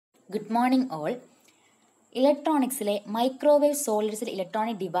Good morning all. ഇലക്ട്രോണിക്സിലെ microwave സോളിഡ്സിൽ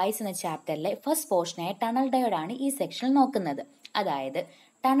electronic device എന്ന ചാപ്റ്ററിലെ first പോർഷനായ tunnel diode ആണ് ഈ സെക്ഷനിൽ നോക്കുന്നത്. അതായത്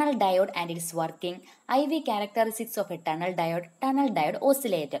tunnel diode and it's working, IV characteristics of A tunnel diode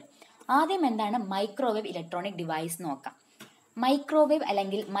oscillator. ആദ്യം എന്താണ് മൈക്രോവേവ് ഇലക്ട്രോണിക് ഡിവൈസ് നോക്കാം. മൈക്രോവേവ്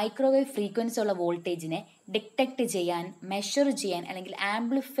അല്ലെങ്കിൽ മൈക്രോവേവ് ഫ്രീക്വൻസി ഉള്ള വോൾട്ടേജിനെ ഡിറ്റക്ട് ചെയ്യാൻ, മെഷർ ചെയ്യാൻ അല്ലെങ്കിൽ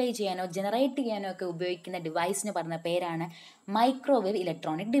ആംപ്ലിഫൈ ചെയ്യാനോ ജനറേറ്റ് ചെയ്യാനോ ഒക്കെ ഉപയോഗിക്കുന്ന ഡിവൈസിന് പറഞ്ഞ പേരാണ് മൈക്രോവേവ്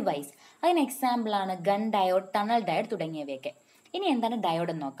ഇലക്ട്രോണിക് ഡിവൈസ്. അതിന് എക്സാമ്പിളാണ് ഗൺ ഡയോഡ്, ടണൽ ഡയോഡ് തുടങ്ങിയവയൊക്കെ. ഇനി എന്താണ്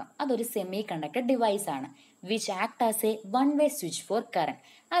ഡയോഡ് എന്ന് നോക്കാം. അതൊരു സെമി കണ്ടക്ടർ ഡിവൈസ് ആണ് which act as A one way switch for current.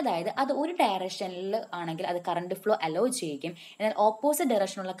 അതായത് അത് ഒരു ഡയറക്ഷനിൽ ആണെങ്കിൽ അത് കറണ്ട് ഫ്ലോ അലോ ചെയ്യുകയും എന്നാൽ ഓപ്പോസിറ്റ്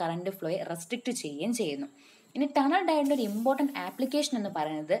ഡയറക്ഷനുള്ള കറണ്ട് ഫ്ലോയെ റെസ്ട്രിക്ട് ചെയ്യുകയും ചെയ്യുന്നു. ഇനി ടണൽ ഡയോഡിന്റെ ഒരു ഇമ്പോർട്ടൻറ്റ് ആപ്ലിക്കേഷൻ എന്ന്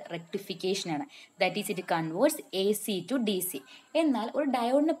പറയുന്നത് റെക്ടിഫിക്കേഷൻ ആണ്. That is it converts AC to DC. എന്നാൽ ഒരു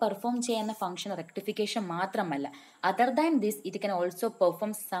ഡയോഡിന് പെർഫോം ചെയ്യുന്ന ഫംഗ്ഷൻ റെക്ടിഫിക്കേഷൻ മാത്രമല്ല, other than this it can also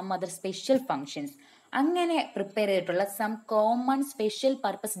perform some other special functions. അങ്ങനെ പ്രിപ്പയർ ചെയ്തിട്ടുള്ള some common special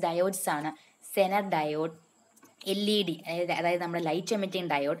purpose diodes ആണ് സെനർ ഡയോഡ്, LED അതായത് നമ്മുടെ light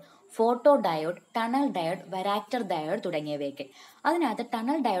emitting diode, photo diode, tunnel diode, വരാക്ടർ diode തുടങ്ങിയവയൊക്കെ. അതിനകത്ത്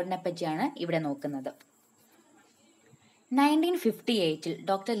tunnel ഡയോഡിനെ പറ്റിയാണ് ഇവിടെ നോക്കുന്നത്. 1958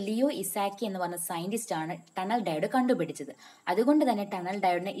 ഡോക്ടർ ലിയോ ഇസാക്കി എന്ന് പറഞ്ഞ സയന്റിസ്റ്റ് ആണ് ടണൽ ഡയോഡ് കണ്ടുപിടിച്ചത്. അതുകൊണ്ട് തന്നെ ടണൽ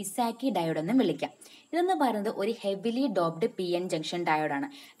ഡയോഡിനെ ഇസാക്കി ഡയോഡ് എന്നും വിളിക്കാം. ഇതെന്ന് പറയുന്നത് ഒരു ഹെവിലി ഡോപ്ഡ് PN ജംഗ്ഷൻ ഡയോഡാണ്.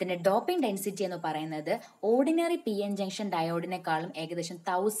 ഇതിന്റെ ഡോപ്പിംഗ് ഡെൻസിറ്റി എന്ന് പറയുന്നത് ഓർഡിനറി PN ജംഗ്ഷൻ ഡയോഡിനെക്കാളും ഏകദേശം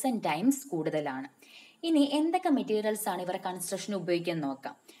 1000 ടൈംസ് കൂടുതലാണ്. ഇനി എന്തൊക്കെ മെറ്റീരിയൽസ് ആണ് ഇവരുടെ കൺസ്ട്രക്ഷൻ ഉപയോഗിക്കാൻ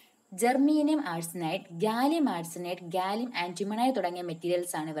നോക്കാം. Germanium arsenide, gallium arsenide, gallium ആന്റിമണൈഡ് തുടങ്ങിയ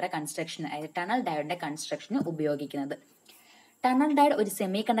മെറ്റീരിയൽസ് ആണ് ഇവരുടെ കൺസ്ട്രക്ഷൻ, അതായത് ടണൽ ഡയോഡിന്റെ കൺസ്ട്രക്ഷന് ഉപയോഗിക്കുന്നത്. ടണൽ ഡയോഡ് ഒരു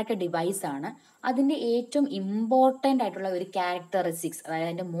സെമി കണ്ടക്ടർ ഡിവൈസ് ആണ്. അതിന്റെ ഏറ്റവും ഇമ്പോർട്ടൻ്റ് ആയിട്ടുള്ള ഒരു ക്യാരക്ടറിസ്റ്റിക്സ്, അതായത്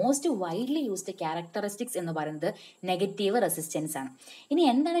അതിന്റെ മോസ്റ്റ് വൈഡ്ലി യൂസ്ഡ് ക്യാരക്ടറിസ്റ്റിക്സ് എന്ന് പറയുന്നത് നെഗറ്റീവ് റെസിസ്റ്റൻസ് ആണ്. ഇനി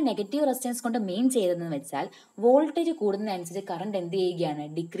എന്താണ് നെഗറ്റീവ് റെസിസ്റ്റൻസ് കൊണ്ട് മെയിൻ ചെയ്തതെന്ന് വെച്ചാൽ, വോൾട്ടേജ് കൂടുന്നതിനനുസരിച്ച് കറണ്ട് എന്ത് ചെയ്യുകയാണ്,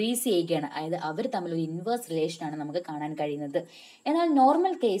 ഡിക്രീസ് ചെയ്യുകയാണ്. അതായത് അവർ തമ്മിൽ ഒരു ഇൻവേഴ്സ് റിലേഷൻ ആണ് നമുക്ക് കാണാൻ കഴിയുന്നത്. എന്നാൽ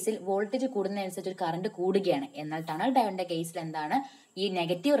നോർമൽ കേസിൽ വോൾട്ടേജ് കൂടുന്നതിനനുസരിച്ച് ഒരു കറണ്ട് കൂടുകയാണ്. എന്നാൽ ടണൽ ഡയോഡിന്റെ കേസിൽ എന്താണ്, ഈ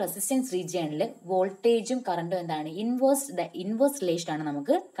നെഗറ്റീവ് റെസിസ്റ്റൻസ് റീജിയനിൽ വോൾട്ടേജും കറണ്ടും എന്താണ് ഇൻവേഴ്സ് റിലേഷൻ ആണ്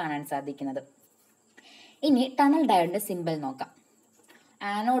നമുക്ക് കാണാൻ സാധിക്കുന്നത്. ഇനി ടണൽ ഡയോഡിന്റെ സിമ്പിൾ നോക്കാം.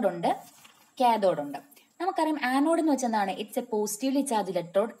 ആനോഡ് ഉണ്ട്, കാഥോഡ് ഉണ്ട്. നമുക്കറിയാം ആനോഡ് എന്ന് വെച്ചാൽ എന്താണ്, it's A positively charge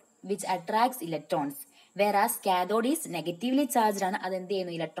electrode which attracts electrons, വേറാസ് cathode is negatively charged ആണ്, അത് എന്ത്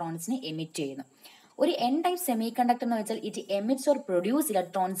ചെയ്യുന്നു, ഇലക്ട്രോൺസിനെ എമിറ്റ് ചെയ്യുന്നു. ഒരു N ടൈപ്പ് സെമി കണ്ടക്ടർ എന്ന് വെച്ചാൽ it emits or produce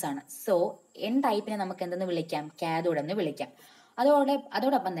electrons ആണ്. സോ N ടൈപ്പിനെ നമുക്ക് എന്തെന്ന് വിളിക്കാം, കാഥോഡ് എന്ന് വിളിക്കാം.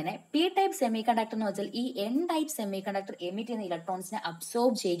 അതോടൊപ്പം തന്നെ P ടൈപ്പ് സെമി കണ്ടക്ടർ എന്ന് വെച്ചാൽ ഈ N type semi conductor emit ചെയ്യുന്ന ഇലക്ട്രോൺസിനെ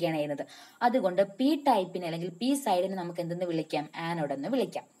അബ്സോർബ് ചെയ്യുകയാണ് ചെയ്യുന്നത്. അതുകൊണ്ട് P ടൈപ്പിനെ അല്ലെങ്കിൽ P സൈഡിനെ നമുക്ക് എന്തെന്ന് വിളിക്കാം, ആനോഡ് എന്ന്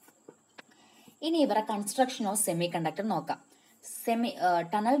വിളിക്കാം. ഇനി ഇവരുടെ കൺസ്ട്രക്ഷൻ ഓഫ് സെമി കണ്ടക്ടർ നോക്കാം.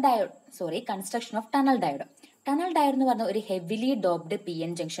 Construction of tunnel diode. Tunnel diode എന്ന് പറഞ്ഞ ഒരു heavily doped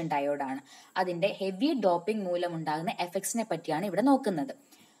PN junction diode ആണ്. അതിന്റെ ഹെവി ഡോപ്പിംഗ് മൂലം ഉണ്ടാകുന്ന എഫക്ട്സിനെ പറ്റിയാണ് ഇവിടെ നോക്കുന്നത്.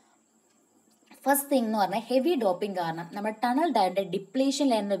 ഫസ്റ്റ് തിങ് എന്ന് പറഞ്ഞാൽ ഹെവി ഡോപ്പിംഗ് കാരണം നമ്മുടെ ടണൽ ഡയോഡിന്റെ ഡിപ്ലീഷൻ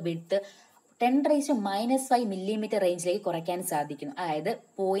ലെയറിന്റെ വിഡ്ത്ത് 10⁻⁵ മില്ലിമീറ്റർ റേഞ്ചിലേക്ക് കുറയ്ക്കാൻ സാധിക്കുന്നു. അതായത്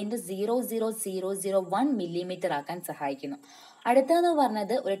 0.00001 മില്ലിമീറ്റർ ആക്കാൻ സഹായിക്കുന്നു. അടുത്തതെന്ന്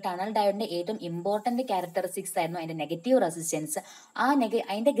പറഞ്ഞത് ഒരു ടണൽ ഡയോഡിന്റെ ഏറ്റവും ഇമ്പോർട്ടന്റ് ക്യാരക്ടറിസ്റ്റിക്സ് ആയിരുന്നു അതിന്റെ നെഗറ്റീവ് റെസിസ്റ്റൻസ്.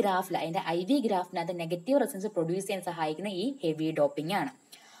 അതിന്റെ ഗ്രാഫിൽ, അതിന്റെ IV ഗ്രാഫിനകത്ത് നെഗറ്റീവ് റെസിസ്റ്റൻസ് പ്രൊഡ്യൂസ് ചെയ്യാൻ സഹായിക്കുന്ന ഈ ഹെവി ഡോപ്പിംഗ് ആണ്.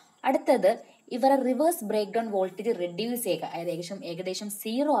 അടുത്തത് ഇവരെ reverse break down voltage reduce ചെയ്യുക, അതായത് ഏകദേശം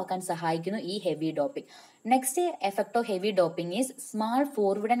 0 ആക്കാൻ സഹായിക്കുന്നു ഈ heavy doping. Next effect of heavy doping is small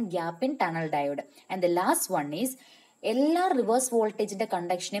forward and gap in tunnel diode. And the last one is എല്ലാ റിവേഴ്സ് വോൾട്ടേജിന്റെ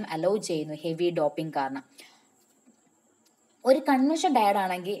കണ്ടക്ഷനെയും അലോ ചെയ്യുന്നു ഹെവി ഡോപ്പിംഗ് കാരണം. ഒരു കൺവെൻഷൻ ഡയോഡ്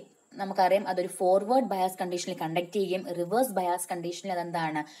ആണെങ്കിൽ നമുക്കറിയാം അതൊരു ഫോർവേഡ് ബയാസ് കണ്ടീഷനിൽ കണ്ടക്ട് ചെയ്യുകയും റിവേഴ്സ് ബയാസ് കണ്ടീഷനിൽ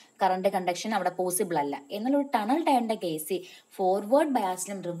അതെന്താണ്, കറണ്ട് കണ്ടക്ഷൻ അവിടെ പോസിബിൾ അല്ല. എന്നാൽ ഒരു ടണൽ ഡയോഡിന്റെ കേസിൽ forward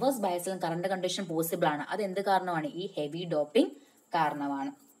ബയാസിലും reverse ബയാസിലും current condition possible ആണ്. അത് എന്ത് കാരണമാണ്, ഈ ഹെവി ഡോപ്പിംഗ്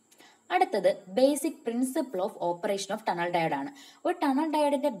കാരണമാണ്. അടുത്തത് basic principle of operation of tunnel diode ആണ്. ഒരു ടണൽ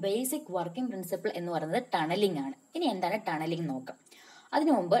ഡയോഡിന്റെ ബേസിക് വർക്കിംഗ് പ്രിൻസിപ്പിൾ എന്ന് പറയുന്നത് ടണലിംഗ് ആണ്. ഇനി എന്താണ് ടണലിംഗ് നോക്കാം.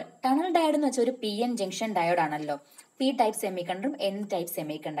 അതിനു മുമ്പ് ടണൽ ഡയോഡ് എന്ന് വെച്ചാൽ ഒരു PN ജംഗ്ഷൻ ഡയോഡ് ആണല്ലോ. P type semi കണ്ടക്ടറും N type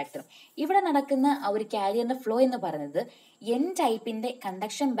semi കണ്ടക്ടറും. ഇവിടെ നടക്കുന്ന ഒരു കാരിയറിന്റെ ഫ്ലോ എന്ന് പറയുന്നത് N ടൈപ്പിന്റെ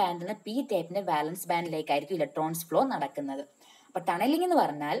കണ്ടക്ഷൻ ബാൻഡിൽ നിന്ന് P ടൈപ്പിന്റെ വാലൻസ് ബാൻഡിലേക്കായിരിക്കും ഇലക്ട്രോൺസ് ഫ്ലോ നടക്കുന്നത്. അപ്പൊ ടണലിംഗ് എന്ന്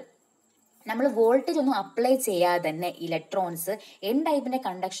പറഞ്ഞാൽ നമ്മൾ വോൾട്ടേജ് ഒന്നും അപ്ലൈ ചെയ്യാതെ തന്നെ ഇലക്ട്രോൺസ് N ടൈപ്പിന്റെ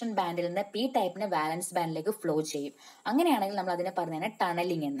കണ്ടക്ഷൻ ബാൻഡിൽ നിന്ന് P ടൈപ്പിന്റെ വാലൻസ് ബാൻഡിലേക്ക് ഫ്ലോ ചെയ്യും. അങ്ങനെയാണെങ്കിൽ നമ്മൾ അതിനെ പറയുന്നതാണ്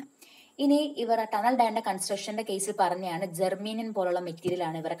ടണലിംഗ് എന്ന്. ഇനി ഇവർ ടണൽ ഡയറിന്റെ കൺസ്ട്രക്ഷന്റെ കേസിൽ പറഞ്ഞാണ് ജെർമീനിയം പോലുള്ള മെറ്റീരിയൽ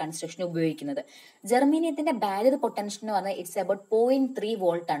ആണ് ഇവരുടെ കൺസ്ട്രക്ഷന് ഉപയോഗിക്കുന്നത്. ജെർമീനിയത്തിന്റെ ബാരിയർ പൊട്ടൻഷ്യൽ എന്ന് പറഞ്ഞാൽ ഇറ്റ്സ് അബൌട്ട് 0.3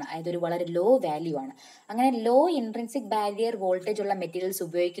 വോൾട്ട് ആണ്. അതായത് ഒരു വളരെ ലോ വാല്യൂ ആണ്. അങ്ങനെ ലോ ഇൻട്രിൻസിക് ബാരിയർ വോൾട്ടേജ് ഉള്ള മെറ്റീരിയൽസ്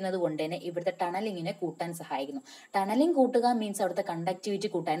ഉപയോഗിക്കുന്നത് കൊണ്ട് തന്നെ ഇവിടുത്തെ ടണലിങ്ങിനെ കൂട്ടാൻ സഹായിക്കുന്നു. ടണലിംഗ് കൂട്ടുക മീൻസ് അവിടുത്തെ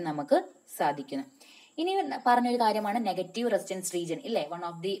കണ്ടക്ടിവിറ്റി കൂട്ടാൻ നമുക്ക് സാധിക്കുന്നു. ഇനി പറഞ്ഞൊരു കാര്യമാണ് നെഗറ്റീവ് റെസിസ്റ്റൻസ് റീജിയൻ ഇല്ലേ, one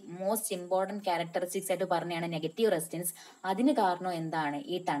of the most important characteristics ആയിട്ട് പറഞ്ഞാണ് നെഗറ്റീവ് റെസിസ്റ്റൻസ്. അതിന് കാരണം എന്താണ്?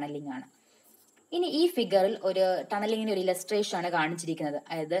 ഈ ടണലിംഗ് ആണ്. ഇനി ഈ ഫിഗറിൽ ഒരു ടണലിങ്ങിന് ഒരു ഇലസ്ട്രേഷൻ ആണ് കാണിച്ചിരിക്കുന്നത്.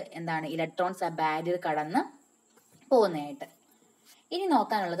 അതായത് എന്താണ്, ഇലക്ട്രോൺസ് ആ ബാരിയർ കടന്ന് പോകുന്നതായിട്ട്. ഇനി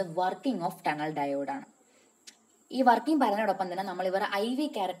നോക്കാനുള്ളത് വർക്കിംഗ് ഓഫ് ടണൽ ഡയോഡ് ആണ്. ഈ വർക്കിംഗ് പറയുന്നതോടൊപ്പം തന്നെ നമ്മൾ ഇവർ IV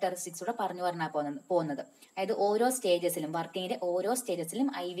ക്യാരക്ടറിസ്റ്റിക്സ് കൂടെ പറഞ്ഞു പറഞ്ഞാൽ പോകുന്നത്. അതായത് ഓരോ സ്റ്റേജസിലും, വർക്കിങ്ങിന്റെ ഓരോ സ്റ്റേജസിലും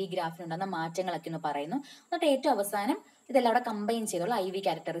IV ഗ്രാഫിനുണ്ടാകുന്ന മാറ്റങ്ങളൊക്കെ ഒന്ന് പറയുന്നു. എന്നിട്ട് ഏറ്റവും അവസാനം ഇതെല്ലാം അവിടെ കമ്പൈൻ ചെയ്തുള്ള IV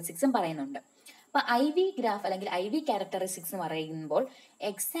ക്യാരക്ടറിസ്റ്റിക്സും പറയുന്നുണ്ട്. അപ്പൊ IV ഗ്രാഫ് അല്ലെങ്കിൽ IV ക്യാരക്ടറിസ്റ്റിക്സ് എന്ന് പറയുമ്പോൾ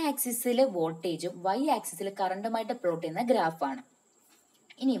X ആക്സിസിൽ വോൾട്ടേജും Y ആക്സിസിൽ കറണ്ടുമായിട്ട് പ്ലോട്ട് ചെയ്യുന്ന ഗ്രാഫാണ്.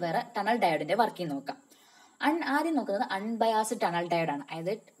 ഇനി ഇവർ ടണൽ ഡയോഡിന്റെ വർക്കിംഗ് നോക്കാം. ആദ്യം നോക്കുന്നത് അൺബയാസ്ഡ് ടണൽ ഡയോഡ് ആണ്.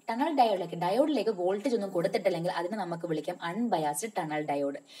 അതായത് ടണൽ ഡയോഡിലേക്ക് വോൾട്ടേജ് ഒന്നും കൊടുത്തിട്ടില്ലെങ്കിൽ അതിനെ നമുക്ക് വിളിക്കാം അൺബയാസ്ഡ് ടണൽ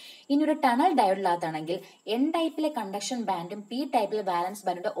ഡയോഡ്. ഇനി ഒരു tunnel ഡയോഡിനകത്താണെങ്കിൽ N ടൈപ്പിലെ conduction ബാൻഡും P ടൈപ്പിലെ വാലൻസ്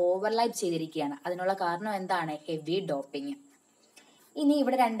ബാൻഡും overlap ചെയ്തിരിക്കുകയാണ്. അതിനുള്ള കാരണം എന്താണ്? Heavy doping. ഇനി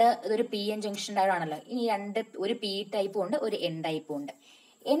ഇവിടെ ഇതൊരു PN ജംഗ്ഷൻ ഡയോഡ് ആണല്ലോ. ഇനി ഒരു P ടൈപ്പും ഉണ്ട്, ഒരു N ടൈപ്പും ഉണ്ട്.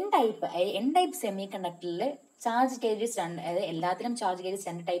 N type semi കണ്ടക്ടറിൽ charge careers അതായത് എല്ലാത്തിലും ചാർജ് കാരിയേഴ്സ്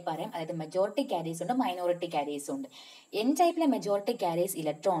രണ്ട് ടൈപ്പ് പറയാം. അതായത് മെജോറിറ്റി കാരിയേഴ്സ് ഉണ്ട്, മൈനോറിറ്റി കാരിയേഴ്സും ഉണ്ട്. N ടൈപ്പിലെ majority careers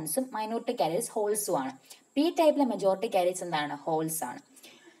ഇലക്ട്രോൺസും minority careers ഹോൾസും ആണ്. P ടൈപ്പിലെ മെജോറിറ്റി കാരിയേഴ്സ് എന്താണ്? ഹോൾസ് ആണ്.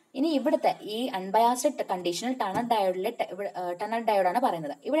 ഇനി ഇവിടുത്തെ ഈ അൺബയാസ്ഡ് കണ്ടീഷനിൽ ടണൽ ഡയോഡാണ്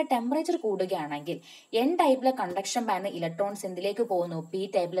പറയുന്നത്. ഇവിടെ temperature കൂടുകയാണെങ്കിൽ N ടൈപ്പിലെ conduction band electrons എന്തിലേക്ക് പോകുന്നു? P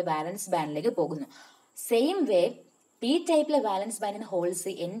ടൈപ്പിലെ വാലൻസ് ബാൻഡിലേക്ക് പോകുന്നു. Same way P ടൈപ്പിലെ വാലൻസ് ബാൻഡിന്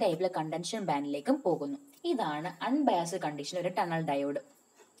holes N ടൈപ്പിലെ conduction ബാൻഡിലേക്കും പോകുന്നു. ഇതാണ് അൺബയാസ്ഡ് കണ്ടീഷൻ ഒരു ടണൽ ഡയോഡ്.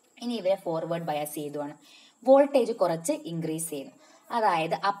 ഇനി ഇവരെ ഫോർവേഡ് ബയാസ് ചെയ്തുമാണ്. വോൾട്ടേജ് കുറച്ച് ഇൻക്രീസ് ചെയ്യുന്നു.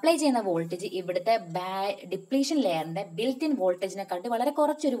 അതായത് അപ്ലൈ ചെയ്യുന്ന വോൾട്ടേജ് ഇവിടുത്തെ ഡിപ്ലീഷൻ ലെയറിന്റെ ബിൽറ്റ് ഇൻ വോൾട്ടേജിനെക്കാട്ടി വളരെ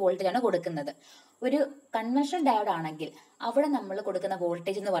കുറച്ചൊരു വോൾട്ടേജ് ആണ് കൊടുക്കുന്നത്. ഒരു കൺവെൻഷണൽ ഡയോഡ് ആണെങ്കിൽ അവിടെ നമ്മൾ കൊടുക്കുന്ന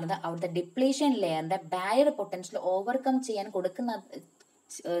വോൾട്ടേജ് എന്ന് പറയുന്നത് അവിടുത്തെ ഡിപ്ലീഷൻ ലെയറിന്റെ ബാരിയർ പൊട്ടൻഷ്യൽ ഓവർകം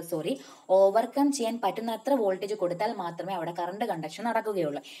ചെയ്യാൻ പറ്റുന്നത്ര വോൾട്ടേജ് കൊടുത്താൽ മാത്രമേ അവിടെ കറണ്ട് കണ്ടക്ഷൻ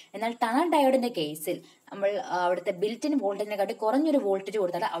നടക്കുകയുള്ളൂ. എന്നാൽ ടണൽ ഡയോഡിന്റെ കേസിൽ നമ്മൾ അവിടുത്തെ ബിൽറ്റിൻ വോൾട്ടേജിനെക്കാട്ടി കുറഞ്ഞൊരു വോൾട്ടേജ്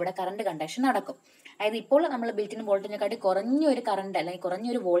കൊടുത്താൽ അവിടെ കറണ്ട് കണ്ടക്ഷൻ നടക്കും. അതായത് ഇപ്പോൾ നമ്മൾ ബിൽറ്റിൻ വോൾട്ടേജിനെക്കാട്ടി കുറഞ്ഞൊരു കറണ്ട് അല്ലെങ്കിൽ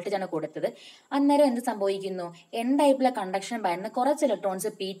കുറഞ്ഞൊരു വോൾട്ടേജ് ആണ് കൊടുത്തത്. അന്നേരം എന്ത് സംഭവിക്കുന്നു? N ടൈപ്പിലെ കണ്ടക്ഷൻ ബാൻഡിന് കുറച്ച്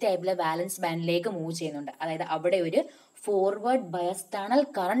ഇലക്ട്രോൺസ് P ടൈപ്പിലെ വാലൻസ് ബാൻഡിലേക്ക് മൂവ് ചെയ്യുന്നുണ്ട്. അതായത് അവിടെ ഒരു forward bias tunnel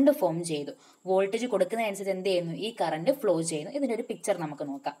current form ചെയ്തു. വോൾട്ടേജ് കൊടുക്കുന്നതനുസരിച്ച് എന്ത് ചെയ്യുന്നു? ഈ കറണ്ട് ഫ്ലോ ചെയ്യുന്നു. ഇതിന്റെ ഒരു പിക്ചർ നമുക്ക്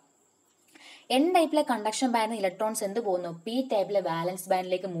നോക്കാം. N ടൈപ്പിലെ കണ്ടക്ഷൻ ബാൻഡിന് ഇലക്ട്രോൺസ് എന്ത് പോകുന്നു? P ടൈപ്പിലെ വാലൻസ്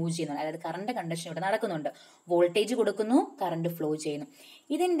ബാൻഡിലേക്ക് മൂവ് ചെയ്യുന്നു. അതായത് കറണ്ട് കണ്ടക്ഷൻ ഇവിടെ നടക്കുന്നുണ്ട്. വോൾട്ടേജ് കൊടുക്കുന്നു, കറണ്ട് ഫ്ലോ ചെയ്യുന്നു.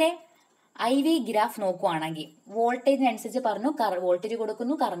 ഇതിന്റെ IV ഗ്രാഫ് നോക്കുവാണെങ്കിൽ വോൾട്ടേജിനനുസരിച്ച് വോൾട്ടേജ്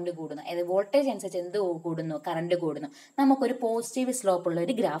കൊടുക്കുന്നു, കറണ്ട് കൂടുന്നു. അതായത് വോൾട്ടേജ് അനുസരിച്ച് എന്ത് കൂടുന്നു? കറണ്ട് കൂടുന്നു. നമുക്കൊരു പോസിറ്റീവ് സ്ലോപ്പ് ഉള്ള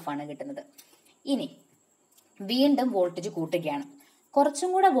ഒരു ഗ്രാഫാണ് കിട്ടുന്നത്. ഇനി വീണ്ടും വോൾട്ടേജ് കൂട്ടുകയാണ്. കുറച്ചും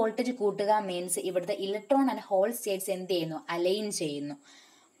കൂടെ വോൾട്ടേജ് കൂട്ടുക മീൻസ് ഇവിടുത്തെ ഇലക്ട്രോൺ ആൻഡ് ഹോൾ സ്റ്റേറ്റ്സ് എന്ത് ചെയ്യുന്നു? അലൈൻ ചെയ്യുന്നു.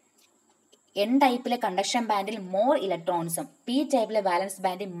 N ടൈപ്പിലെ conduction ബാൻഡിൽ more ഇലക്ട്രോൺസും P ടൈപ്പിലെ വാലൻസ്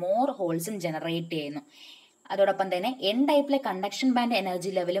ബാൻഡിൽ more ഹോൾസും generate ചെയ്യുന്നു. അതോടൊപ്പം തന്നെ N ടൈപ്പിലെ കണ്ടക്ഷൻ ബാൻഡ് എനർജി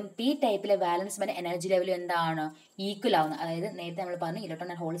ലെവലും P ടൈപ്പിലെ വാലൻസ് ബാൻഡ് എനർജി ലെവലും എന്താണ്? ഈക്വൽ ആവുന്നു. അതായത് നേരത്തെ നമ്മൾ പറഞ്ഞു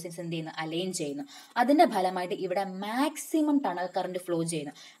ഇലക്ട്രോൺ ആൻഡ് ഹോൾ സ്റ്റേറ്റ്സ് എന്ത് ചെയ്യുന്നു? അലൈൻ ചെയ്യുന്നു. അതിന്റെ ഫലമായിട്ട് ഇവിടെ മാക്സിമം ടണൽ കറണ്ട് ഫ്ലോ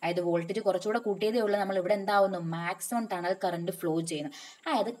ചെയ്യുന്നു. അതായത് വോൾട്ടേജ് കുറച്ചുകൂടെ കൂട്ടിയതേ ഉള്ളൂ, നമ്മൾ ഇവിടെ എന്താവുന്നു? മാക്സിമം ടണൽ കറണ്ട് ഫ്ലോ ചെയ്യുന്നു.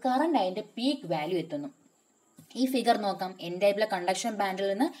 അതായത് കറണ്ട് അതിന്റെ പീക്ക് വാല്യൂ എത്തുന്നു. ഈ ഫിഗർ നോക്കാം. N ടൈപ്പിലെ കണ്ടക്ഷൻ ബാൻഡിൽ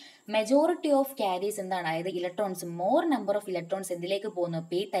നിന്ന് മെജോറിറ്റി ഓഫ് ക്യാരീസ് എന്താണ്? അതായത് electrons, more number of electrons എന്തിലേക്ക് പോകുന്നു?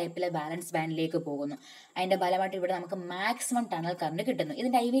 P ടൈപ്പിലെ ബാലൻസ് ബാൻഡിലേക്ക് പോകുന്നു. അതിന്റെ ഫലമായിട്ട് ഇവിടെ നമുക്ക് മാക്സിമം ടണൽ കറണ്ട് കിട്ടുന്നു.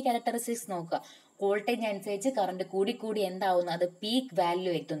 ഇതിന്റെ IV ക്യാരക്ടറിസ്റ്റിക്സ് നോക്കുക. വോൾട്ടേജ് അനുസരിച്ച് കറണ്ട് കൂടി എന്താവുന്നു? അത് പീക്ക്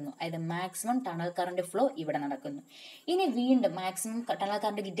വാല്യൂ എത്തുന്നു. അതായത് മാക്സിമം ടണൽ കറണ്ട് ഫ്ലോ ഇവിടെ നടക്കുന്നു. ഇനി വീണ്ടും മാക്സിമം ടണൽ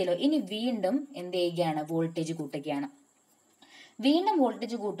കറണ്ട് കിട്ടിയല്ലോ. ഇനി വീണ്ടും എന്ത് ചെയ്യുകയാണ്? വോൾട്ടേജ് കൂട്ടുകയാണ്. വീണ്ടും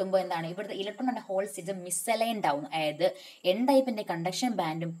വോൾട്ടേജ് കൂട്ടുമ്പോൾ എന്താണ്? ഇവിടുത്തെ ഇലക്ട്രോൺ ആൻഡ് ഹോൾ സ്റ്റേറ്റ്സ് മിസ്അലൈൻഡ് ആവും. അതായത് N ടൈപ്പിന്റെ കണ്ടക്ഷൻ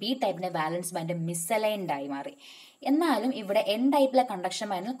ബാൻഡും P ടൈപ്പിന്റെ വാലൻസ് ബാൻഡും മിസ്അലൈൻഡ് ആയി മാറി. എന്നാലും ഇവിടെ N ടൈപ്പിലെ കണ്ടക്ഷൻ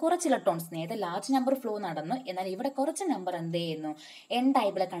ബാൻഡിൽ കുറച്ച് ഇലക്ട്രോൺസ്, നേരത്തെ ലാർജ് നമ്പർ ഫ്ലോ നടന്നു, എന്നാൽ ഇവിടെ കുറച്ച് നമ്പർ എന്ത് ചെയ്യുന്നു? N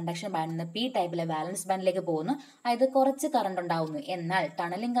ടൈപ്പിലെ കണ്ടക്ഷൻ ബാൻഡിൽ നിന്ന് P ടൈപ്പിലെ വാലൻസ് ബാൻഡിലേക്ക് പോകുന്നു. അതായത് കുറച്ച് കറണ്ട് ഉണ്ടാവുന്നു. എന്നാൽ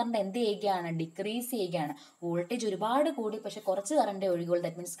ടണലിംഗ് കറണ്ട് എന്ത് ചെയ്യുകയാണ്? ഡിക്രീസ് ചെയ്യുകയാണ്. വോൾട്ടേജ് ഒരുപാട് കൂടി, പക്ഷെ കുറച്ച് current ഒഴുകുള്ളൂ.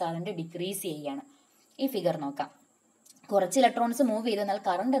 That means current decrease ചെയ്യുകയാണ്. ഈ ഫിഗർ നോക്കാം. കുറച്ച് ഇലക്ട്രോൺസ് മൂവ് ചെയ്ത്, എന്നാൽ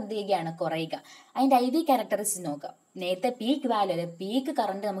കറണ്ട് എന്ത് ചെയ്യുകയാണ്? കുറയുക. അതിന്റെ IV ക്യാരക്ടറിസ്റ്റിക്സ് നോക്കാം. നേരത്തെ പീക്ക് വാല്യൂ, അതായത് പീക്ക്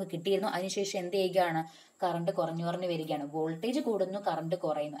കറണ്ട് നമുക്ക് കിട്ടിയിരുന്നു. അതിനുശേഷം എന്ത് ചെയ്യുകയാണ്? കറണ്ട് കുറഞ്ഞു കുറഞ്ഞു വരികയാണ്. വോൾട്ടേജ് കൂടുന്നു, കറണ്ട്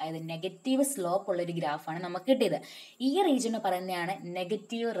കുറയുന്നു. അതായത് നെഗറ്റീവ് സ്ലോപ്പ് ഉള്ള ഒരു ഗ്രാഫാണ് നമുക്ക് കിട്ടിയത്. ഈ റീജിയൻ പറയുന്നതാണ്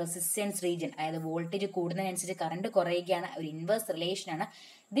നെഗറ്റീവ് റെസിസ്റ്റൻസ് റീജിയൻ. അതായത് വോൾട്ടേജ് കൂടുന്നതിനനുസരിച്ച് കറണ്ട് കുറയുകയാണ്, ഒരു ഇൻവേഴ്സ് റിലേഷൻ ആണ്.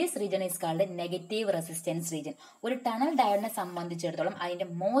 This region is called negative resistance region. ഒരു ടണൽ ഡയോഡിനെ സംബന്ധിച്ചിടത്തോളം അതിന്റെ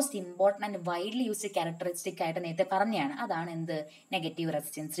most important and widely used characteristic ആയിട്ട് നേരത്തെ പറഞ്ഞതാണ്. അതാണ് എന്ത്? Negative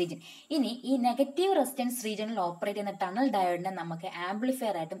resistance region. ഇനി ഈ നെഗറ്റീവ് റെസിസ്റ്റൻസ് റീജിയനിൽ ഓപ്പറേറ്റ് ചെയ്യുന്ന ടണൽ ഡയോഡിനെ നമുക്ക്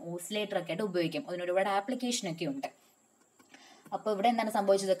ആംപ്ലിഫയർ ആയിട്ടും ഓസിലേറ്റർ ഒക്കെ ആയിട്ട് ഉപയോഗിക്കാം. അതിന് ഒരുപാട് ആപ്ലിക്കേഷൻ ഒക്കെ ഉണ്ട്. അപ്പോൾ ഇവിടെ എന്താണ്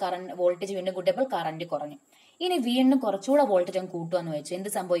സംഭവിച്ചത്? കറണ്ട് വോൾട്ടേജ് വീണ്ടും കൂട്ടിയപ്പോൾ കറണ്ട് കുറഞ്ഞു. ഇനി വീണ്ടും കുറച്ചുകൂടെ വോൾട്ടേജ് അങ്ങ് കൂട്ടുകയെന്ന് വെച്ചു.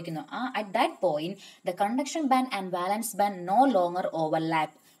 എന്ത് സംഭവിക്കുന്നു? At that point the conduction band and വാലൻസ് band no longer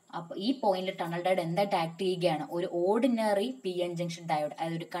overlap. അപ്പൊ ഈ പോയിന്റിൽ ടണൽ ഡയോഡ് എന്തായിട്ട് ആക്ട് ചെയ്യുകയാണ്? ഒരു ordinary P N junction diode,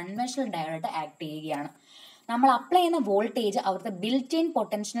 അതായത് ഒരു കൺവെൻഷണൽ ഡയോഡായിട്ട് ആക്ട് ചെയ്യുകയാണ്. നമ്മൾ അപ്ലൈ ചെയ്യുന്ന വോൾട്ടേജ് അവിടുത്തെ ബിൽറ്റ് ഇൻ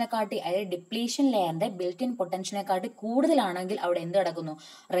പൊട്ടൻഷ്യലിനെക്കാട്ടി, അതായത് ഡിപ്ലീഷൻ ലെയറിന്റെ ബിൽറ്റ് ഇൻ പൊട്ടൻഷ്യലിനെക്കാട്ടി കൂടുതലാണെങ്കിൽ അവിടെ എന്ത് നടക്കുന്നു?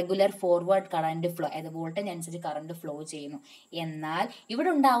 റെഗുലർ ഫോർവേഡ് കറന്റ് ഫ്ലോ, അതായത് വോൾട്ടേജ് അനുസരിച്ച് കറണ്ട് ഫ്ലോ ചെയ്യുന്നു. എന്നാൽ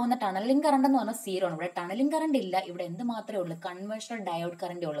ഇവിടെ ഉണ്ടാവുന്ന ടണലിംഗ് കറണ്ട് എന്ന് പറഞ്ഞാൽ 0 ആണ്. ഇവിടെ ടണലിംഗ് കറണ്ട് ഇല്ല. ഇവിടെ എന്ത് മാത്രമേ ഉള്ളൂ? കൺവെൻഷണൽ ഡയോഡ്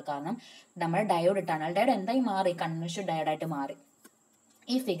കറണ്ടേ ഉള്ളൂ. കാരണം നമ്മുടെ ഡയോഡ്, ടണൽ ഡയോഡ് എന്തായി മാറി? കൺവെൻഷണൽ ഡയോഡായിട്ട് മാറി.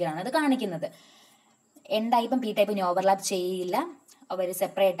 ഈ ഫിഗറാണ് അത് കാണിക്കുന്നത്. എൻ ടൈപ്പും പി ടൈപ്പും ഓവർലാപ്പ് ചെയ്യില്ല, അവർ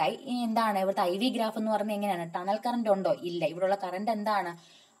സെപ്പറേറ്റ് ആയി. ഇനി എന്താണ് ഇവിടുത്തെ IV ഗ്രാഫ് എന്ന് പറഞ്ഞാൽ എങ്ങനെയാണ്? ടണൽ കറണ്ട് ഉണ്ടോ? ഇല്ല. ഇവിടെയുള്ള കറണ്ട് എന്താണ്?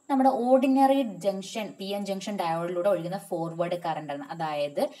 നമ്മുടെ ഓർഡിനറി ജംഗ്ഷൻ PN ജംഗ്ഷൻ ഡയോഡിലൂടെ ഒഴുകുന്ന ഫോർവേഡ് കറണ്ട് ആണ്,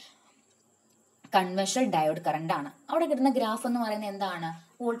 അതായത് കൺവെൻഷണൽ ഡയോഡ് കറണ്ട് ആണ്. അവിടെ കിട്ടുന്ന ഗ്രാഫ് എന്ന് പറയുന്നത് എന്താണ്?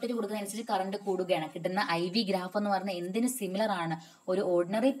 വോൾട്ടേജ് കൊടുക്കുന്നതനുസരിച്ച് കറണ്ട് കൂടുകയാണ്. കിട്ടുന്ന IV ഗ്രാഫ് എന്ന് പറഞ്ഞാൽ എന്തിന് സിമിലർ ആണ്? ഒരു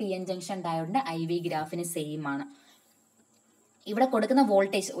ഓർഡിനറി PN ജംഗ്ഷൻ ഡയോഡിന്റെ IV ഗ്രാഫിന് സെയിം ആണ്. ഇവിടെ കൊടുക്കുന്ന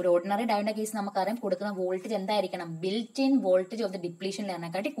വോൾട്ടേജ്, ഒരു ഓർഡിനറി ഡയോഡിന്റെ കേസ് നമുക്കറിയാം, കൊടുക്കുന്ന വോൾട്ടേജ് എന്തായിരിക്കണം? Built in voltage of the depletion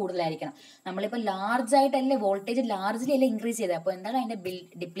ലെയറിനെക്കാട്ടി കൂടുതലായിരിക്കണം. നമ്മളിപ്പോൾ ലാർജ് ആയിട്ടല്ലേ വോൾട്ടേജ് ലാർജ്ലി അല്ലേ ഇൻക്രീസ് ചെയ്തത്. അപ്പോൾ എന്താണ് അതിന്റെ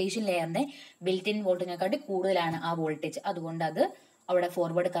ഡിപ്ലീഷൻ ലെയറിന്റെ ബിൽറ്റ് ഇൻ വോൾട്ടേജിനെക്കാട്ടി കൂടുതലാണ് ആ വോൾട്ടേജ്. അതുകൊണ്ട് അത് അവിടെ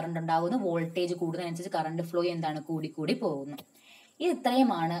ഫോർവേഡ് കറണ്ട് ഉണ്ടാകുന്നു. വോൾട്ടേജ് കൂടുന്നതനുസരിച്ച് കറണ്ട് ഫ്ലോ എന്താണ്? കൂടി പോകുന്നു. ഇത്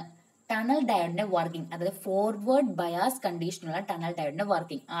ഇത്രയുമാണ് ടണൽ ഡയോഡിന്റെ വർക്കിംഗ്, അതായത് ഫോർവേഡ് ബയാസ് കണ്ടീഷനുള്ള ടണൽ ഡയോഡിന്റെ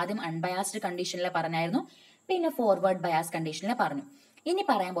വർക്കിംഗ്. ആദ്യം അൺബയാസ്ഡ് കണ്ടീഷനിൽ പറഞ്ഞായിരുന്നു, പിന്നെ ഫോർവേഡ് ബയാസ് കണ്ടീഷനിൽ പറഞ്ഞു. ഇനി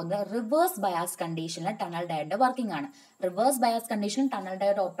പറയാൻ പോകുന്നത് റിവേഴ്സ് ബയാസ് കണ്ടീഷനിലെ ടണൽ ഡയോഡിന്റെ വർക്കിംഗ് ആണ്. റിവേഴ്സ് ബയാസ് കണ്ടീഷനിൽ ടണൽ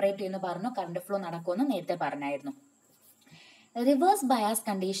ഡയോഡ് ഓപ്പറേറ്റ് ചെയ്യുന്നു പറഞ്ഞു, കറണ്ട് ഫ്ലോ നടക്കുമെന്ന് നേരത്തെ പറഞ്ഞായിരുന്നു. റിവേഴ്സ് ബയാസ്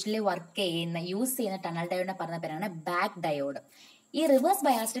കണ്ടീഷനിൽ യൂസ് ചെയ്യുന്ന ടണൽ ഡയോഡിനെ പറഞ്ഞ പേരാണ് ബാക്ക് ഡയോഡ്. ഈ റിവേഴ്സ്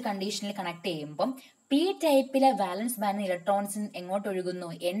ബയാസ്ഡ് കണ്ടീഷനിൽ കണക്ട് ചെയ്യുമ്പോൾ പി ടൈപ്പിലെ വാലൻസ് ബാൻഡിൽ ഇലക്ട്രോൺസ് എങ്ങോട്ട് ഒഴുകുന്നു?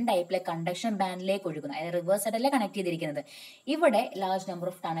 എൻ ടൈപ്പിലെ കണ്ടക്ഷൻ ബാൻഡിലേക്ക് ഒഴുകുന്നു. അതായത് റിവേഴ്സ് ആയിട്ടല്ലേ കണക്ട് ചെയ്തിരിക്കുന്നത്. ഇവിടെ large number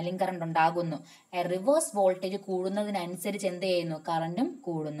of tunnelling current ഉണ്ടാകുന്നു. റിവേഴ്സ് വോൾട്ടേജ് കൂടുന്നതിനനുസരിച്ച് എന്ത് ചെയ്യുന്നു? കറണ്ടും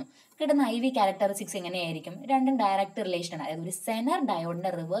കൂടുന്നു. കിട്ടുന്ന IV ക്യാരക്ടറിസ്റ്റിക്സ് എങ്ങനെയായിരിക്കും? രണ്ടും ഡയറക്റ്റ് റിലേഷൻ ആണ്. അതായത് ഒരു സെനർ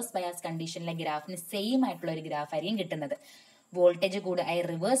ഡയോഡിന്റെ റിവേഴ്സ് ബയാസ് കണ്ടീഷനിലെ ഗ്രാഫിന് സെയിം ആയിട്ടുള്ള ഒരു ഗ്രാഫ് ആയിരിക്കും കിട്ടുന്നത്. വോൾട്ടേജ്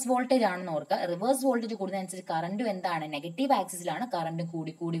റിവേഴ്സ് വോൾട്ടേജ് ആണെന്ന് ഓർക്കുക. റിവേഴ്സ് വോൾട്ടേജ് കൂടുന്നതനുസരിച്ച് കറണ്ടും എന്താണ്? നെഗറ്റീവ് ആക്സിസിലാണ് കറണ്ട്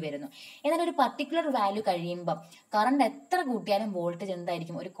കൂടി വരുന്നു. എന്നാൽ ഒരു പർട്ടിക്കുലർ വാല്യൂ കഴിയുമ്പോൾ കറണ്ട് എത്ര കൂട്ടിയാലും വോൾട്ടേജ്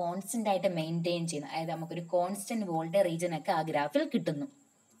എന്തായിരിക്കും? ഒരു കോൺസ്റ്റന്റ് ആയിട്ട് മെയിൻറ്റെയിൻ ചെയ്യുന്നു. അതായത് നമുക്കൊരു കോൺസ്റ്റന്റ് വോൾട്ടേജ് റീജിയൻ ഒക്കെ ആ ഗ്രാഫിൽ കിട്ടുന്നു.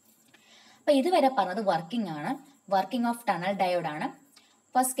 അപ്പൊ ഇതുവരെ പറഞ്ഞത് വർക്കിംഗ് ആണ്, വർക്കിംഗ് ഓഫ് ടണൽ ഡയോഡ് ആണ്.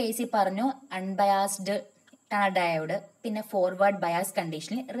 ഫസ്റ്റ് കേസിൽ പറഞ്ഞു അൺബയാസ്ഡ് ടണൽ ഡയോഡ്, പിന്നെ ഫോർവേഡ് ബയാസ്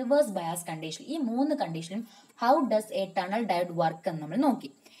കണ്ടീഷനിൽ, റിവേഴ്സ് ബയാസ് കണ്ടീഷൻ. ഈ 3 കണ്ടീഷനും how does A tunnel diode work എന്ന് നമ്മൾ നോക്കി.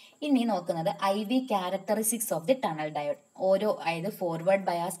 ഇനി നോക്കുന്നത് IV characteristics of the tunnel diode. അതായത് ഫോർവേഡ്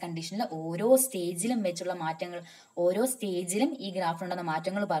ബയാസ് കണ്ടീഷനിൽ ഓരോ സ്റ്റേജിലും വെച്ചുള്ള മാറ്റങ്ങൾ, ഓരോ സ്റ്റേജിലും ഈ ഗ്രാഫിലുണ്ടാകുന്ന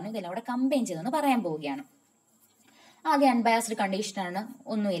മാറ്റങ്ങൾ പറഞ്ഞു ഇതെല്ലാം കൂടെ കമ്പൈൻ ചെയ്തെന്ന് പറയാൻ പോവുകയാണ്. ആദ്യം അൺബയാസ്ഡ് കണ്ടീഷനാണ്,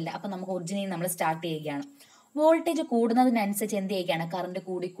 ഒന്നുമില്ല. അപ്പൊ നമുക്ക് ഒറിജിനൽ നമ്മൾ സ്റ്റാർട്ട് ചെയ്യുകയാണ്. വോൾട്ടേജ് കൂടുന്നതിനനുസരിച്ച് എന്ത് ചെയ്യുകയാണ്? കറണ്ട്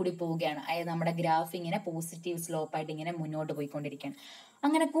കൂടി പോവുകയാണ്. അതായത് നമ്മുടെ ഗ്രാഫ് ഇങ്ങനെ പോസിറ്റീവ് സ്ലോപ്പ് ആയിട്ട് ഇങ്ങനെ മുന്നോട്ട് പോയിക്കൊണ്ടിരിക്കുകയാണ്.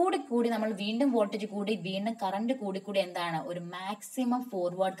 അങ്ങനെ കൂടി നമ്മൾ വീണ്ടും വോൾട്ടേജ് കൂടി വീണ്ടും കറണ്ട് കൂടി എന്താണ്? ഒരു മാക്സിമം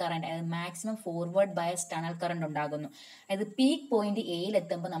ഫോർവേഡ് കറണ്ട്, അതായത് maximum forward bias tunnel current ഉണ്ടാകുന്നു. അതായത് പീക്ക് പോയിന്റ് എയിൽ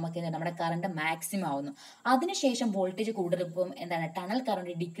എത്തുമ്പോൾ നമുക്ക് നമ്മുടെ കറണ്ട് മാക്സിമം ആവുന്നു. അതിനുശേഷം വോൾട്ടേജ് കൂടുതലിപ്പം എന്താണ്? ടണൽ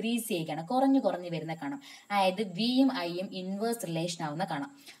കറണ്ട് ഡിക്രീസ് ചെയ്യുകയാണ്, കുറഞ്ഞു വരുന്ന കാണാം. അതായത് വിയും ഐയും ഇൻവേഴ്സ് റിലേഷൻ ആവുന്ന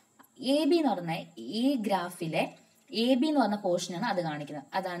കാണാം. AB എന്ന് പറഞ്ഞ ഈ ഗ്രാഫിലെ AB എന്ന് പറഞ്ഞ പോർഷനാണ് അത് കാണിക്കുന്നത്.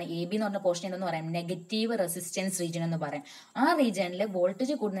 അതാണ് AB എന്ന് പറഞ്ഞ പോർഷൻ എന്ന് പറയാം നെഗറ്റീവ് റെസിസ്റ്റൻസ് റീജിയൻ എന്ന് പറയാം. ആ റീജിയനിൽ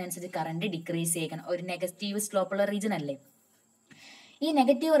വോൾട്ടേജ് കൂടുന്നതനുസരിച്ച് കറണ്ട് ഡിക്രീസ് ചെയ്യണം. ഒരു നെഗറ്റീവ് സ്ലോപ്പുള്ള റീജിയൻ അല്ലേ. ഈ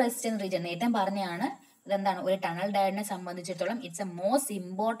നെഗറ്റീവ് റെസിസ്റ്റൻസ് റീജിയൻ നേരത്തെ പറഞ്ഞാണ്. ഇതെന്താണ്? ഒരു ടണൽ ഡയോഡിനെ സംബന്ധിച്ചിടത്തോളം it's A most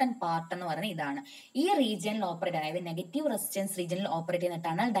important part എന്ന് പറയുന്നത് ഇതാണ്. ഈ റീജിയനിൽ ഓപ്പറേറ്റ്, അതായത് നെഗറ്റീവ് റെസിസ്റ്റൻസ് റീജിയനിൽ ഓപ്പറേറ്റ് ചെയ്യുന്ന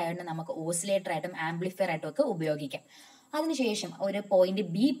ടണൽ ഡയോഡിനെ നമുക്ക് ഓസിലേറ്റർ ആയിട്ടും ആംപ്ലിഫയർ ആയിട്ടും ഒക്കെ ഉപയോഗിക്കാം. അതിനുശേഷം ഒരു പോയിന്റ്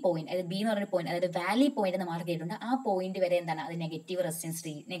B പോയിന്റ്, അതായത് B എന്ന് പറഞ്ഞ പോയിന്റ്, അതായത് വാലി പോയിന്റ് എന്ന് മാർക്ക് ചെയ്തിട്ടുണ്ട്. ആ പോയിന്റ് വരെ എന്താണ്? അത്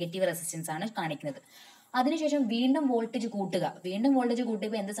നെഗറ്റീവ് റെസിസ്റ്റൻസ് ആണ് കാണിക്കുന്നത്. അതിനുശേഷം വീണ്ടും വോൾട്ടേജ്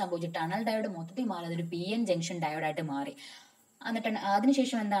കൂട്ടിയപ്പോൾ എന്ത് സംഭവിച്ചു? ടണൽ ഡയോഡ് മൊത്തത്തിൽ മാറി അതൊരു PN ജംഗ്ഷൻ ഡയോഡായിട്ട് മാറി. എന്നിട്ട്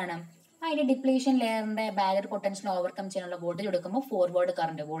അതിനുശേഷം എന്താണ്? അതിന്റെ ഡിപ്ലീഷൻ ലെയറിന്റെ ബാരിയർ പൊട്ടൻഷ്യൽ ഓവർകം ചെയ്യാനുള്ള വോൾട്ടേജ് കൊടുക്കുമ്പോൾ ഫോർവേഡ്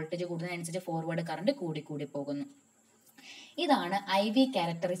കറണ്ട് വോൾട്ടേജ് കൂടുന്നതിനനുസരിച്ച് ഫോർവേഡ് കറണ്ട് കൂടി കൂടി പോകുന്നു. ഇതാണ് IV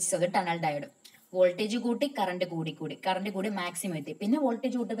characteristics of tunnel diode. Voltage കൂട്ടി കറണ്ട് കൂടി മാക്സിമം എത്തി. പിന്നെ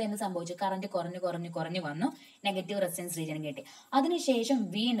വോൾട്ടേജ് കൂട്ടുമ്പോൾ എന്ത് സംഭവിച്ചു? കറണ്ട് കുറഞ്ഞു വന്നു, നെഗറ്റീവ് റെസിസ്റ്റൻസ് റീജിയൻ കിട്ടി. അതിനുശേഷം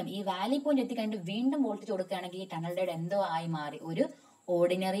വീണ്ടും ഈ വാലി പോയിന്റ് എത്തിക്കഴിഞ്ഞിട്ട് വീണ്ടും വോൾട്ടേജ് കൊടുക്കുകയാണെങ്കിൽ ഈ ടണൽ ഡയോഡ് എന്തോ ആയി മാറി, ഒരു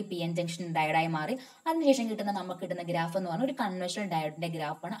ഓർഡിനറി PN ജംഗ്ഷൻ ഡയോഡായി മാറി. അതിനുശേഷം നമുക്ക് കിട്ടുന്ന ഗ്രാഫ് എന്ന് പറഞ്ഞാൽ ഒരു കൺവെൻഷണൽ ഡയോഡിന്റെ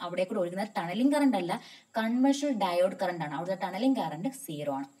ഗ്രാഫാണ്. അവിടെ കൂടെ ഒഴുകുന്നത് ടണലിംഗ് കറണ്ട് അല്ല, കൺവെൻഷണൽ ഡയോഡ് കറണ്ട് ആണ്. അവിടുത്തെ ടണലിംഗ് കറണ്ട്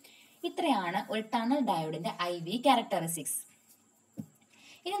 0 ആണ്. ഇത്രയാണ് ഒരു ടണൽ ഡയോഡിന്റെ IV ക്യാരക്ടറിസ്റ്റിക്സ്.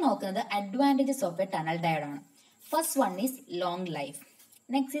 ഇനി നോക്കുന്നത് advantages of A tunnel diode ആണ്. First one is long life.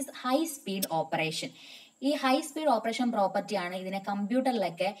 Next is high speed operation. ഈ ഹൈ സ്പീഡ് ഓപ്പറേഷൻ പ്രോപ്പർട്ടി ആണ് ഇതിനെ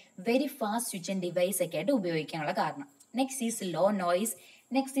കമ്പ്യൂട്ടറിലൊക്കെ വെരി ഫാസ്റ്റ് സ്വിച്ചിങ് ഡിവൈസ് ഒക്കെ ആയിട്ട് ഉപയോഗിക്കാനുള്ള കാരണം. Next is law noise.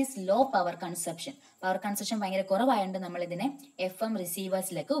 Next is low power consumption. Power consumption ഭയങ്കര കുറവായതുകൊണ്ട് നമ്മൾ ഇതിനെ FM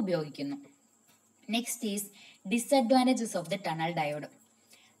റിസീവേഴ്സിലൊക്കെ ഉപയോഗിക്കുന്നു. Next is disadvantages of the tunnel diode.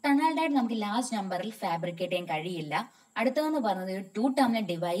 Tunnel diode നമുക്ക് ലാർജ് നമ്പറിൽ ഫാബ്രിക്കേറ്റ് ചെയ്യാൻ കഴിയില്ല. അടുത്തതെന്ന് പറയുന്നത് ഒരു 2 ടെർമിനൽ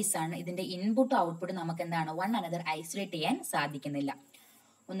ഡിവൈസ് ആണ്. ഇതിന്റെ ഇൻപുട്ടും ഔട്ട്പുട്ടും നമുക്ക് എന്താണ് വൺ അനദർ ഐസൊലേറ്റ് ചെയ്യാൻ സാധിക്കുന്നില്ല.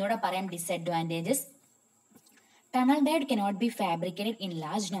 ഒന്നുകൂടെ പറയാം disadvantages. Tunnel diode cannot be fabricated in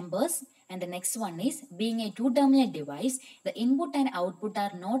large numbers, and the next one is being a 2 terminal device, the input and output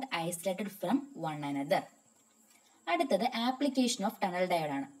are not isolated from one another. അടുത്തത് application of tunnel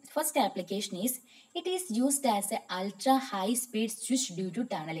diode ആണ്. First application is it is used as A ultra high speed switch due to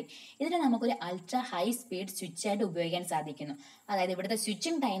tunnelling. ഇതിനെ നമുക്കൊരു ultra high speed switch ആയിട്ട് ഉപയോഗിക്കാൻ സാധിക്കുന്നു. അതായത് ഇവിടുത്തെ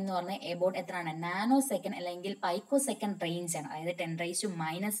switching time എന്ന് പറഞ്ഞാൽ എബൌട്ട് എത്രയാണ്? നാനോ സെക്കൻഡ് അല്ലെങ്കിൽ പൈക്കോ സെക്കൻഡ് റേഞ്ച് ആണ്. അതായത് 10⁻⁹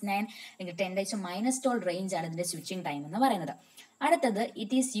 അല്ലെങ്കിൽ 10⁻12 റേഞ്ച് ആണ് ഇതിന്റെ സ്വിച്ചിങ് ടൈം എന്ന് പറയുന്നത്. അടുത്തത്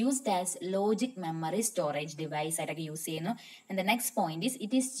it is used as logic memory storage device ആയിട്ടൊക്കെ യൂസ് ചെയ്യുന്നു. And the next point is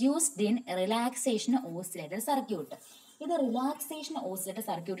it is used in relaxation oscillator circuit. ഇത് റിലാക്സേഷൻ ഓസിലേറ്റർ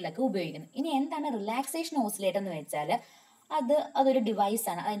സർക്യൂട്ടിലൊക്കെ ഉപയോഗിക്കുന്നു. ഇനി എന്താണ് റിലാക്സേഷൻ ഓസിലേറ്റർ എന്ന് വെച്ചാൽ അതൊരു ഡിവൈസ്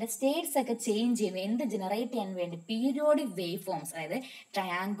ആണ്. അതിന്റെ സ്റ്റേറ്റ്സ് ഒക്കെ ചേഞ്ച് ചെയ്യുന്നു. എന്ത് ജനറേറ്റ് ചെയ്യാൻ വേണ്ടി? പീരിയോഡിക് വേവ് ഫോംസ്, അതായത്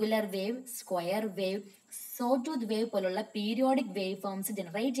triangular wave, square wave, സോടൂത്ത് wave പോലുള്ള പീരിയോഡിക് വേവ് ഫോംസ്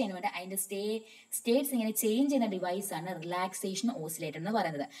ജനറേറ്റ് ചെയ്യാൻ വേണ്ടി അതിന്റെ സ്റ്റേറ്റ്സ് ഇങ്ങനെ ചേഞ്ച് ചെയ്യുന്ന ഡിവൈസ് ആണ് റിലാക്സേഷൻ ഓസിലേറ്റർ എന്ന്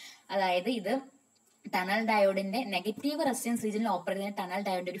പറയുന്നത്. അതായത് ഇത് ടണൽ ഡയോഡിന്റെ നെഗറ്റീവ് റെസിസ്റ്റൻസ് റീജിയനിൽ ഓപ്പറേറ്റ് ചെയ്യുന്ന ടണൽ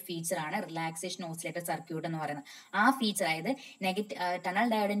ഡയോഡിന്റെ ഒരു ഫീച്ചർ ആണ് റിലാക്സേഷൻ ഓസിലേറ്റർ സർക്യൂട്ട് എന്ന് പറയുന്നത്. ആ ഫീച്ചർ, അതായത് ടണൽ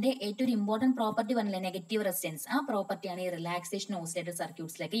ഡയോഡിന്റെ ഏറ്റവും ഒരു ഇമ്പോർട്ടന്റ് പ്രോപ്പർട്ടി പറഞ്ഞില്ലേ നെഗറ്റീവ് റെസിസ്റ്റൻസ്, ആ പ്രോപ്പർട്ടിയാണ് ഈ റിലാക്സേഷൻ ഓസിലേറ്റർ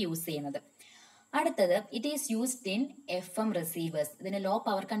സർക്യൂട്ട്സിലേക്ക് യൂസ് ചെയ്യുന്നത്. അടുത്തത് it is used in FM receivers. ഇതിന് ലോ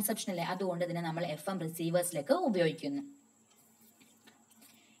പവർ കൺസപ്ഷൻ അല്ലേ, അതുകൊണ്ട് ഇതിനെ നമ്മൾ FM റിസീവേഴ്സിലേക്ക് ഉപയോഗിക്കുന്നു.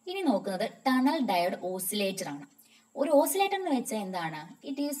 ഇനി നോക്കുന്നത് ടണൽ ഡയോഡ് ഓസിലേറ്റർ ആണ്. ഒരു ഓസിലേറ്റർ എന്ന് വെച്ചാൽ എന്താണ്?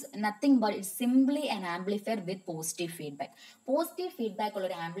 It is nothing but it simply an amplifier with positive feedback. Positive feedback ഉള്ള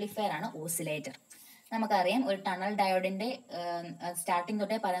ഒരു ആംപ്ലിഫയർ ആണ് ഓസിലേറ്റർ. നമുക്കറിയാം ഒരു ടണൽ ഡയോഡിന്റെ സ്റ്റാർട്ടിങ്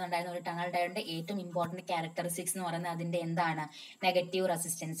തൊട്ടേ പറയുന്നുണ്ടായിരുന്ന ഒരു ടണൽ ഡയോഡിന്റെ ഏറ്റവും ഇമ്പോർട്ടന്റ് ക്യാരക്ടറിസ്റ്റിക്സ് എന്ന് പറയുന്നത് അതിന്റെ എന്താണ്? നെഗറ്റീവ്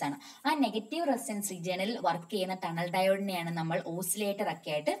റെസിസ്റ്റൻസ് ആണ്. ആ നെഗറ്റീവ് റെസിസ്റ്റൻസ് റീജിയനിൽ വർക്ക് ചെയ്യുന്ന ടണൽ ഡയോഡിനെയാണ് നമ്മൾ ഓസിലേറ്റർ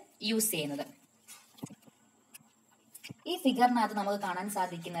ഒക്കെ ആയിട്ട് യൂസ് ചെയ്യുന്നത്. ഈ ഫിഗറിനകത്ത് നമുക്ക് കാണാൻ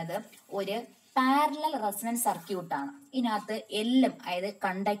സാധിക്കുന്നത് ഒരു പാരലൽ റെസൊണൻസ് സർക്യൂട്ട് ആണ്. ഇതിനകത്ത് എല്ലാം, അതായത്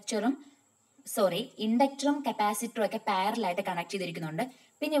ഇൻഡക്ടറും കപ്പാസിറ്ററും ഒക്കെ പാരലായിട്ട് കണക്ട് ചെയ്തിരിക്കുന്നുണ്ട്.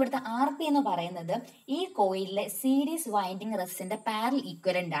 പിന്നെ ഇവിടുത്തെ RP എന്ന് പറയുന്നത് ഈ കോയിലിലെ സീരീസ് വൈൻഡിങ് റെസിസ്റ്റന്റെ പാരൽ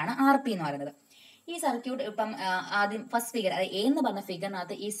ഈക്വലന്റ് ആണ് RP എന്ന് പറയുന്നത്. ഈ സർക്യൂട്ട് ഇപ്പം ആദ്യം ഫസ്റ്റ് ഫിഗർ, അതായത് A എന്ന് പറഞ്ഞ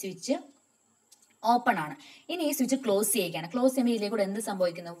ഫിഗറിനകത്ത് ഈ സ്വിച്ച് ഓപ്പൺ ആണ്. ഇനി ഈ സ്വിച്ച് ക്ലോസ് ചെയ്യുകയാണ്. ക്ലോസ് ചെയ്യുമ്പോൾ ഇതിലേക്കൂടെ എന്ത്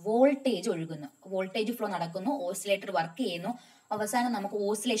സംഭവിക്കുന്നു? വോൾട്ടേജ് ഒഴുകുന്നു, വോൾട്ടേജ് ഫ്ലോ നടക്കുന്നു, ഓസിലേറ്റർ വർക്ക് ചെയ്യുന്നു, അവസാനം നമുക്ക്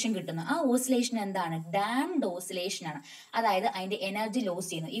ഓസിലേഷൻ കിട്ടുന്നു. ആ ഓസിലേഷൻ എന്താണ്? ഡാംഡ് ഓസിലേഷൻ ആണ്. അതായത് അതിന്റെ എനർജി ലോസ്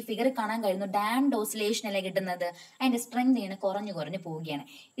ചെയ്യുന്നു. ഈ ഫിഗർ കാണാൻ കഴിയുന്നു ഡാംഡ് ഓസിലേഷൻ അല്ലേ കിട്ടുന്നത്. അതിന്റെ സ്ട്രെങ്ത് ഇങ്ങനെ കുറഞ്ഞു പോവുകയാണ്.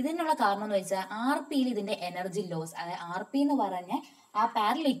 ഇതിനുള്ള കാരണം എന്ന് വെച്ചാൽ RPയിൽ ഇതിന്റെ എനർജി ലോസ്, അതായത് RP എന്ന് പറഞ്ഞ ആ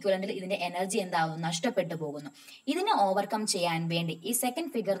പാരലൽ ഇക്വലന്റിൽ ഇതിന്റെ എനർജി എന്താവും? നഷ്ടപ്പെട്ടു പോകുന്നു. ഇതിനെ ഓവർകം ചെയ്യാൻ വേണ്ടി ഈ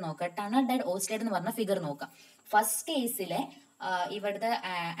സെക്കൻഡ് ഫിഗർ നോക്കുക, ടണൽ ഡയോഡ് ഓസിലേറ്റർ എന്ന് പറഞ്ഞ ഫിഗർ നോക്കുക. ഫസ്റ്റ് കേസിലെ ഇവിടുത്തെ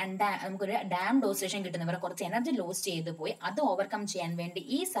നമുക്കൊരു ഡാംഡ് ഓസിലേഷൻ കിട്ടുന്ന ഇവിടെ കുറച്ച് എനർജി ലോസ് ചെയ്തു പോയി. അത് ഓവർകം ചെയ്യാൻ വേണ്ടി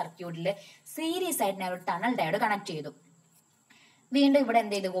ഈ സർക്യൂട്ടിൽ സീരീസ് ആയിട്ട് ഞാൻ ഒരു ടണൽ ഡയോഡ് കണക്ട് ചെയ്തു. വീണ്ടും ഇവിടെ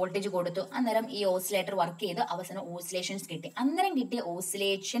എന്ത് ചെയ്തു? വോൾട്ടേജ് കൊടുത്തു. അന്നേരം ഈ ഓസിലേറ്റർ വർക്ക് ചെയ്തു, അവസാനം ഓസിലേഷൻസ് കിട്ടി. അന്നേരം കിട്ടിയ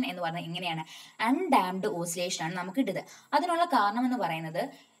ഓസിലേഷൻ എന്ന് പറഞ്ഞാൽ എങ്ങനെയാണ്? അൺഡാംഡ് ഓസിലേഷൻ ആണ് നമുക്ക് കിട്ടിയത്. അതിനുള്ള കാരണം എന്ന് പറയുന്നത്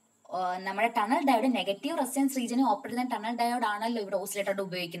നമ്മുടെ tunnel diode negative resistance റീജിയനെ operate ചെയ്യുന്ന ടണൽ ഡയോഡ് ആണല്ലോ ഇവിടെ ഓസിലേറ്റർ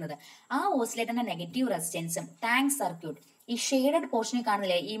ഉപയോഗിക്കുന്നത്. ആ ഓസിലേറ്ററിന്റെ നെഗറ്റീവ് റെസിസ്റ്റൻസും ടാങ്ക് സർക്യൂട്ട്, ഈ ഷെയ്ഡഡ് പോർഷനിൽ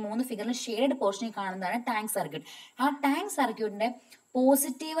കാണുന്നില്ലേ, ഈ 3 ഫിഗറിൽ ഷെയ്ഡഡ് പോർഷനിൽ കാണുന്നതാണ് ടാങ്ക് സർക്യൂട്ട്. ആ ടാങ്ക് സർക്യൂട്ടിന്റെ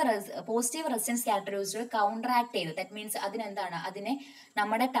പോസിറ്റീവ് റെസിസ്റ്റൻസ് ക്യാരക്ടറിസ്റ്റിക് കൗണ്ടറാക്ട് ചെയ്തു. ദാറ്റ് മീൻസ് അതിനെന്താണ്? അതിനെ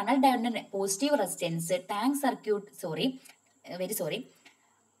നമ്മുടെ ടണൽ ഡയോഡിന്റെ positive resistance tank circuit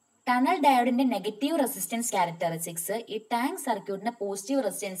tunnel ഡയോഡിന്റെ നെഗറ്റീവ് റെസിസ്റ്റൻസ് ക്യാരക്ടറിസ്റ്റിക്സ് ഈ ടാങ്ക് സർക്യൂട്ടിന്റെ പോസിറ്റീവ്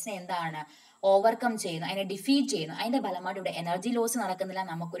റെസിസ്റ്റൻസിനെ എന്താണ് ഓവർകം ചെയ്യുന്നു, അതിനെ ഡിഫീറ്റ് ചെയ്യുന്നു. അതിന്റെ ഫലമായിട്ട് ഇവിടെ എനർജി ലോസ് നടക്കുന്നില്ല,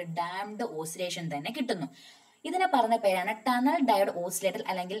 നമുക്കൊരു ഡാംഡ് ഓസിലേഷൻ തന്നെ കിട്ടുന്നു. ഇതിനെ പറഞ്ഞ പേരാണ് ടണൽ ഡയോഡ് ഓസിലേറ്റർ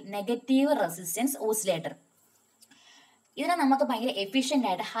അല്ലെങ്കിൽ നെഗറ്റീവ് റെസിസ്റ്റൻസ് ഓസിലേറ്റർ. ഇതിനെ നമുക്ക് ഭയങ്കര എഫിഷ്യന്റ്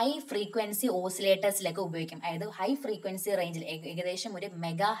ആയിട്ട് ഹൈ ഫ്രീക്വൻസി ഓസിലേറ്റേഴ്സിലൊക്കെ ഉപയോഗിക്കും. അതായത് ഹൈ ഫ്രീക്വൻസി റേഞ്ചിൽ ഏകദേശം ഒരു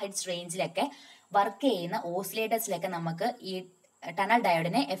മെഗാ ഹെഡ്സ് റേഞ്ചിലൊക്കെ വർക്ക് ചെയ്യുന്ന ഓസിലേറ്റേഴ്സിലൊക്കെ നമുക്ക് ഈ ടണൽ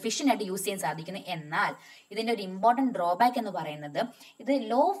ഡയോഡിനെ എഫിഷ്യന്റ് ആയിട്ട് യൂസ് ചെയ്യാൻ സാധിക്കുന്നു. എന്നാൽ ഇതിന്റെ ഒരു ഇമ്പോർട്ടന്റ് ഡ്രോബാക്ക് എന്ന് പറയുന്നത് ഇത്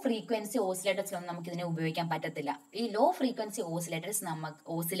ലോ ഫ്രീക്വൻസി ഓസിലേറ്റേഴ്സിലൊന്നും നമുക്ക് ഇതിനെ ഉപയോഗിക്കാൻ പറ്റത്തില്ല. ഈ ലോ ഫ്രീക്വൻസി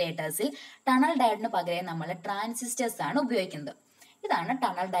ഓസിലേറ്റേഴ്സിൽ ടണൽ ഡയോഡിന് പകരം നമ്മൾ ട്രാൻസിസ്റ്റേഴ്സ് ആണ് ഉപയോഗിക്കുന്നത്. ഇതാണ്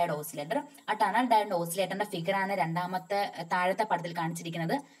ടണൽ ഡയോഡ് ഓസിലേറ്റർ. ആ ടണൽ ഡയോഡ് ഓസിലേറ്ററിന്റെ ഫിഗറാണ് രണ്ടാമത്തെ താഴത്തെ പടത്തിൽ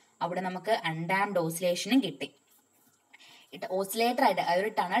കാണിച്ചിരിക്കുന്നത്. അവിടെ നമുക്ക് അൺഡാംഡ് ഓസിലേഷനും കിട്ടി. ഓസിലേറ്റർ ആയിട്ട് അതൊരു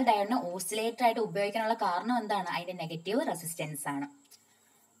ടണൽ ഡയോഡിനെ ഓസിലേറ്റർ ആയിട്ട് ഉപയോഗിക്കാനുള്ള കാരണം എന്താണ്? അതിന്റെ നെഗറ്റീവ് റെസിസ്റ്റൻസ് ആണ്.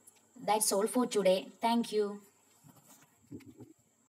 That's all for today. Thank you.